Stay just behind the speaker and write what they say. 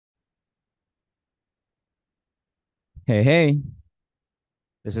Hey, hey,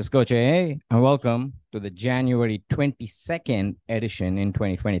 this is Coach AA, and welcome to the January 22nd edition in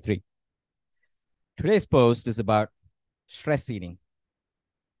 2023. Today's post is about stress eating.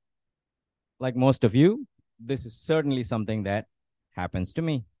 Like most of you, this is certainly something that happens to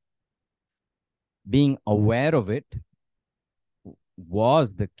me. Being aware of it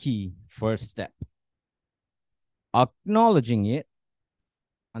was the key first step. Acknowledging it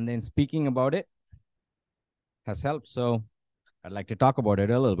and then speaking about it has helped. So I'd like to talk about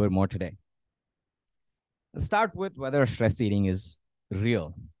it a little bit more today. Let's start with whether stress eating is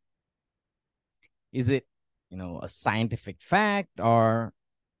real. Is it, a scientific fact or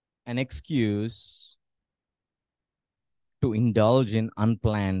an excuse to indulge in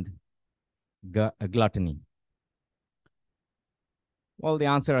unplanned gluttony? Well, the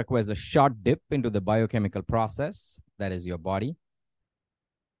answer requires a short dip into the biochemical process, that is your body.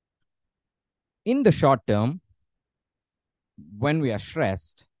 In the short term, when we are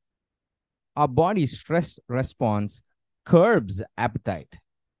stressed, our body's stress response curbs appetite.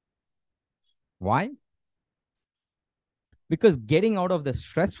 Why? Because getting out of the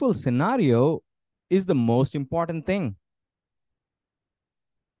stressful scenario is the most important thing,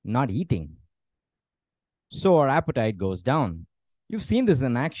 not eating. So our appetite goes down. You've seen this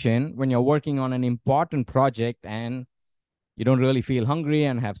in action when you're working on an important project and you don't really feel hungry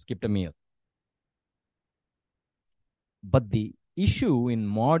and have skipped a meal. But the issue in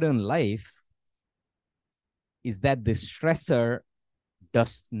modern life is that the stressor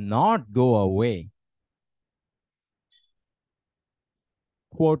does not go away.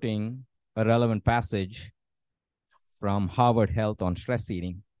 Quoting a relevant passage from Harvard Health on stress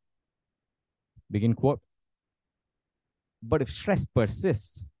eating, begin quote. But if stress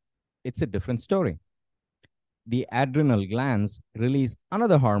persists, it's a different story. The adrenal glands release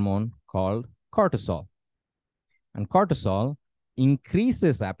another hormone called cortisol. And cortisol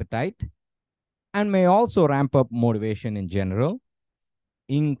increases appetite and may also ramp up motivation in general,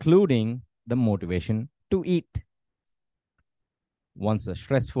 including the motivation to eat. Once a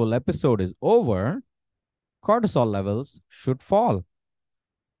stressful episode is over, cortisol levels should fall.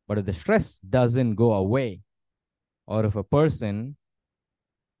 But if the stress doesn't go away, or if a person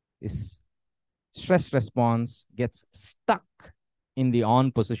is stress response gets stuck in the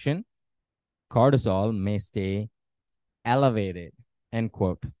on position, cortisol may stay elevated, end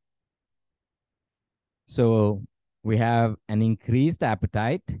quote. So we have an increased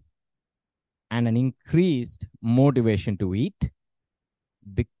appetite and an increased motivation to eat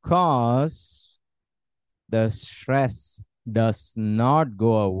because the stress does not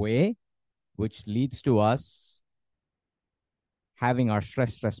go away, which leads to us having our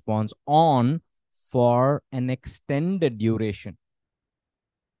stress response on for an extended duration.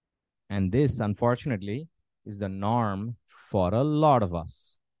 And this, unfortunately, is the norm for a lot of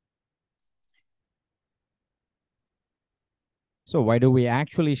us. So why do we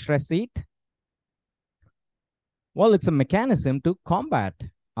actually stress eat? Well, it's a mechanism to combat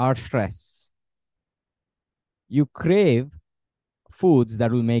our stress. You crave foods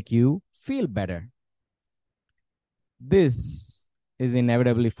that will make you feel better. This is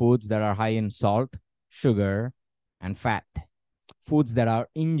inevitably foods that are high in salt, sugar, and fat. Foods that are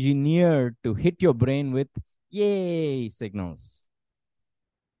engineered to hit your brain with yay signals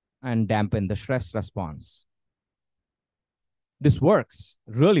and dampen the stress response. This works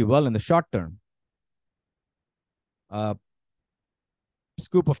really well in the short term. A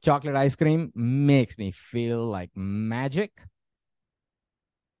scoop of chocolate ice cream makes me feel like magic.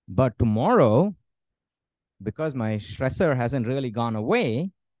 But tomorrow, because my stressor hasn't really gone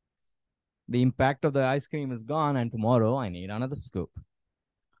away, the impact of the ice cream is gone, and tomorrow I need another scoop.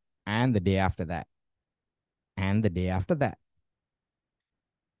 And the day after that. And the day after that.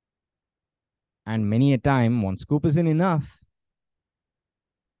 And many a time, one scoop isn't enough.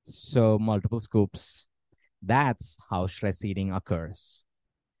 So multiple scoops. That's how stress eating occurs.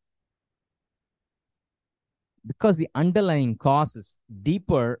 Because the underlying cause is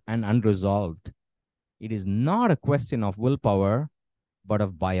deeper and unresolved. It is not a question of willpower, but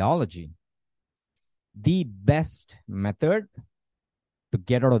of biology. The best method to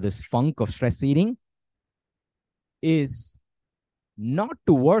get out of this funk of stress eating is not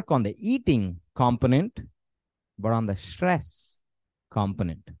to work on the eating component, but on the stress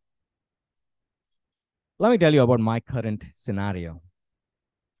component. Let me tell you about my current scenario.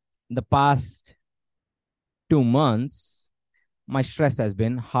 In the past 2 months, my stress has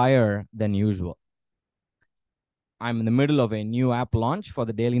been higher than usual. I'm in the middle of a new app launch for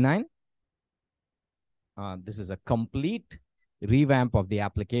the Daily 9. This is a complete revamp of the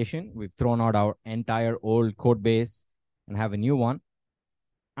application. We've thrown out our entire old code base and have a new one.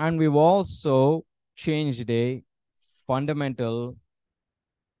 And we've also changed a fundamental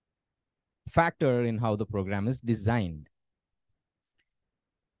factor in how the program is designed.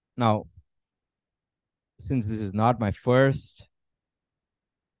 Now, since this is not my first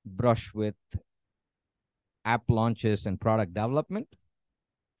brush with app launches and product development,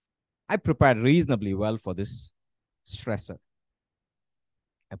 I prepared reasonably well for this stressor.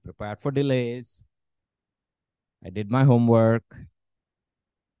 I prepared for delays. I did my homework,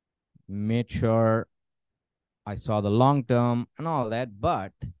 made sure I saw the long term and all that,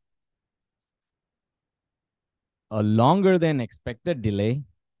 but a longer than expected delay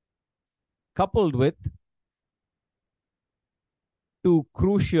coupled with two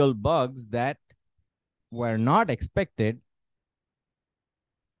crucial bugs that were not expected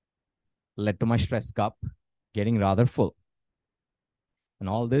led to my stress cup getting rather full. And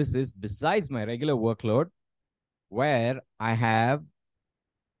all this is besides my regular workload, where I have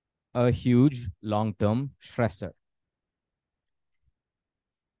a huge long-term stressor.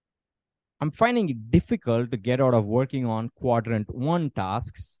 I'm finding it difficult to get out of working on quadrant 1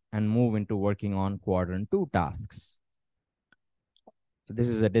 tasks and move into working on quadrant 2 tasks. So this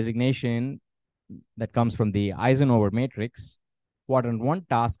is a designation that comes from the Eisenhower matrix. Quadrant 1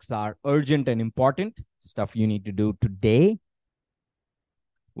 tasks are urgent and important, stuff you need to do today,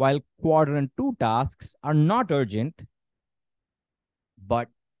 while quadrant 2 tasks are not urgent, but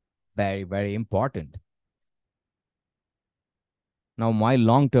very, very important. Now, my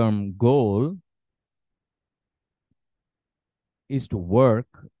long-term goal is to work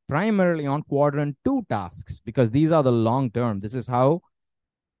primarily on quadrant 2 tasks because these are the long-term. This is how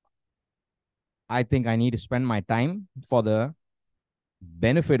I think I need to spend my time for the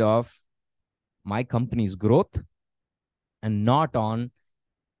benefit of my company's growth and not on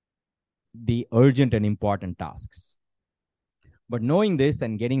the urgent and important tasks. But knowing this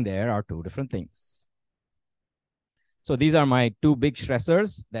and getting there are two different things. So these are my two big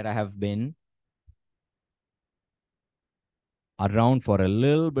stressors that I have been around for a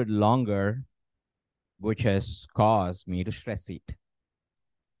little bit longer, which has caused me to stress eat.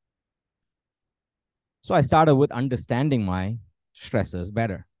 So I started with understanding my stressors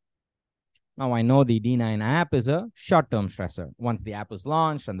better. Now I know the D9 app is a short-term stressor. Once the app is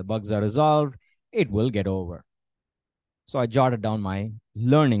launched and the bugs are resolved, it will get over. So I jotted down my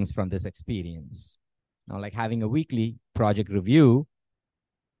learnings from this experience. Now, like having a weekly project review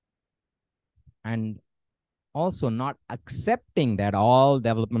and also not accepting that all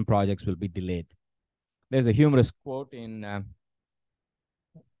development projects will be delayed. There's a humorous quote in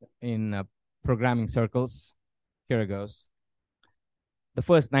programming circles. Here it goes. The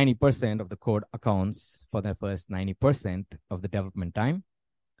first 90% of the code accounts for the first 90% of the development time.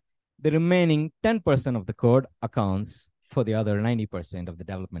 The remaining 10% of the code accounts for the other 90% of the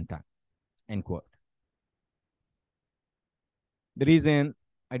development time. End quote. The reason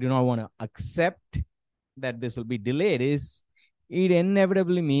I do not want to accept that this will be delayed is it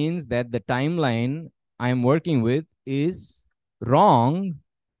inevitably means that the timeline I'm working with is wrong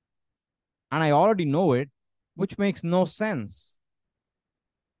and I already know it, which makes no sense.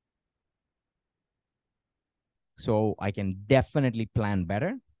 So I can definitely plan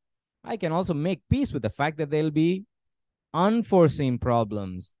better. I can also make peace with the fact that there'll be unforeseen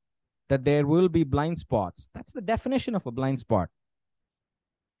problems, that there will be blind spots. That's the definition of a blind spot.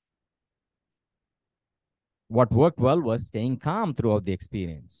 What worked well was staying calm throughout the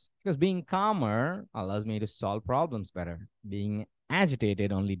experience, because being calmer allows me to solve problems better. Being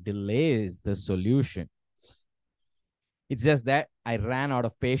agitated only delays the solution. It's just that I ran out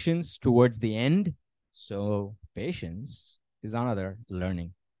of patience towards the end. So patience is another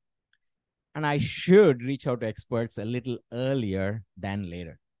learning. And I should reach out to experts a little earlier than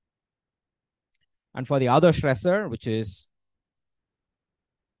later. And for the other stressor, which is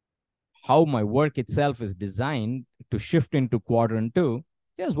how my work itself is designed to shift into quadrant 2,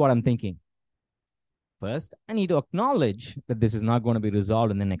 here's what I'm thinking. First, I need to acknowledge that this is not going to be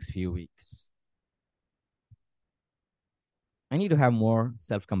resolved in the next few weeks. I need to have more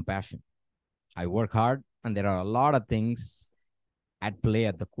self-compassion. I work hard, and there are a lot of things at play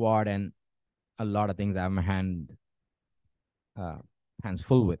at the quad, and a lot of things I have my hands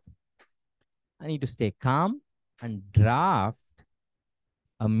full with. I need to stay calm and draft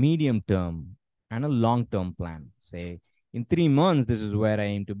a medium-term and a long-term plan. Say, in 3 months, this is where I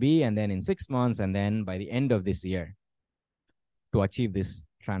aim to be, and then in 6 months, and then by the end of this year to achieve this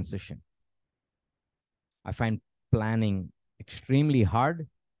transition. I find planning extremely hard,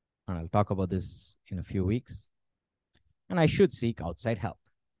 and I'll talk about this in a few weeks. And I should seek outside help.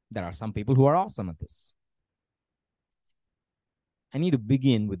 There are some people who are awesome at this. I need to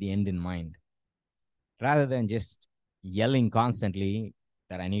begin with the end in mind. Rather than just yelling constantly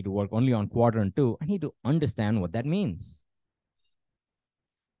that I need to work only on quadrant 2, I need to understand what that means.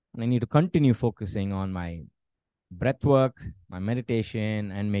 And I need to continue focusing on my breath work, my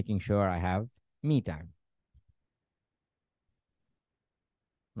meditation, and making sure I have me time.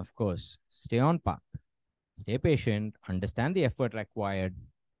 And of course, stay on path, stay patient, understand the effort required,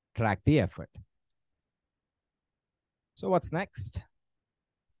 track the effort. So, what's next?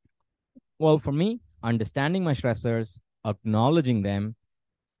 Well, for me, understanding my stressors, acknowledging them,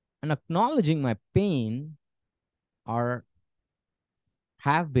 and acknowledging my pain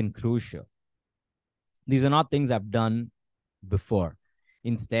have been crucial. These are not things I've done before.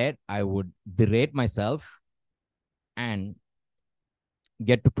 Instead, I would berate myself and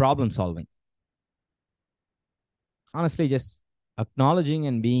get to problem solving. Honestly, just acknowledging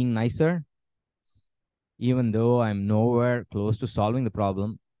and being nicer, even though I'm nowhere close to solving the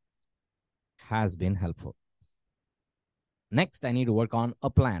problem, has been helpful. Next, I need to work on a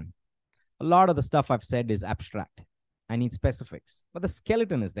plan. A lot of the stuff I've said is abstract. I need specifics, but the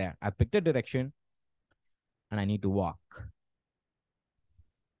skeleton is there. I picked a direction and I need to walk.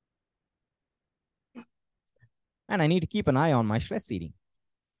 And I need to keep an eye on my stress eating.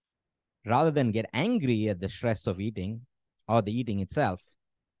 Rather than get angry at the stress of eating or the eating itself,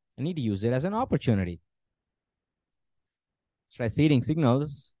 I need to use it as an opportunity. Stress eating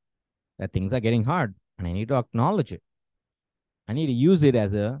signals that things are getting hard, and I need to acknowledge it. I need to use it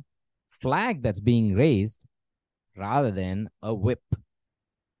as a flag that's being raised rather than a whip.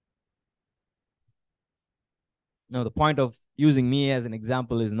 Now, the point of using me as an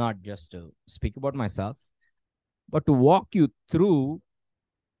example is not just to speak about myself, but to walk you through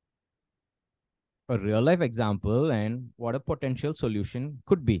a real life example and what a potential solution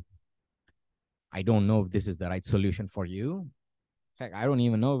could be. I don't know if this is the right solution for you. Heck, I don't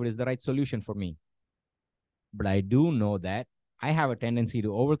even know if it is the right solution for me. But I do know that I have a tendency to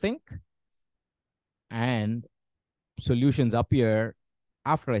overthink, and solutions appear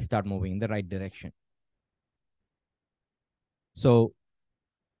after I start moving in the right direction. So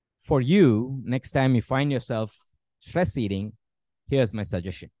for you, next time you find yourself stress eating, here's my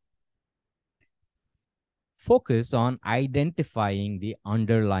suggestion. Focus on identifying the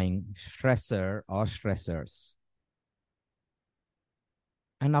underlying stressor or stressors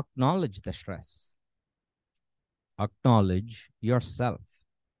and acknowledge the stress. Acknowledge yourself.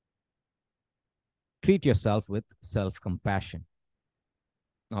 Treat yourself with self-compassion.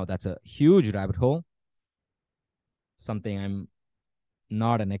 Now, that's a huge rabbit hole, something I'm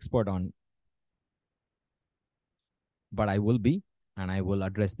not an expert on, but I will be, and I will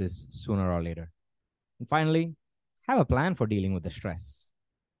address this sooner or later. And finally, have a plan for dealing with the stress.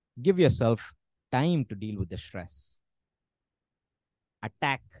 Give yourself time to deal with the stress.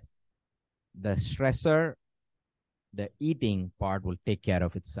 Attack the stressor. The eating part will take care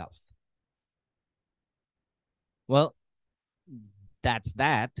of itself. Well, that's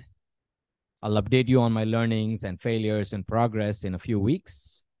that. I'll update you on my learnings and failures and progress in a few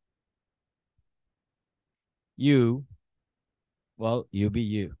weeks. You be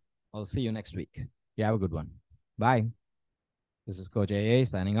you. I'll see you next week. You have a good one. Bye. This is Coach AA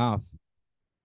signing off.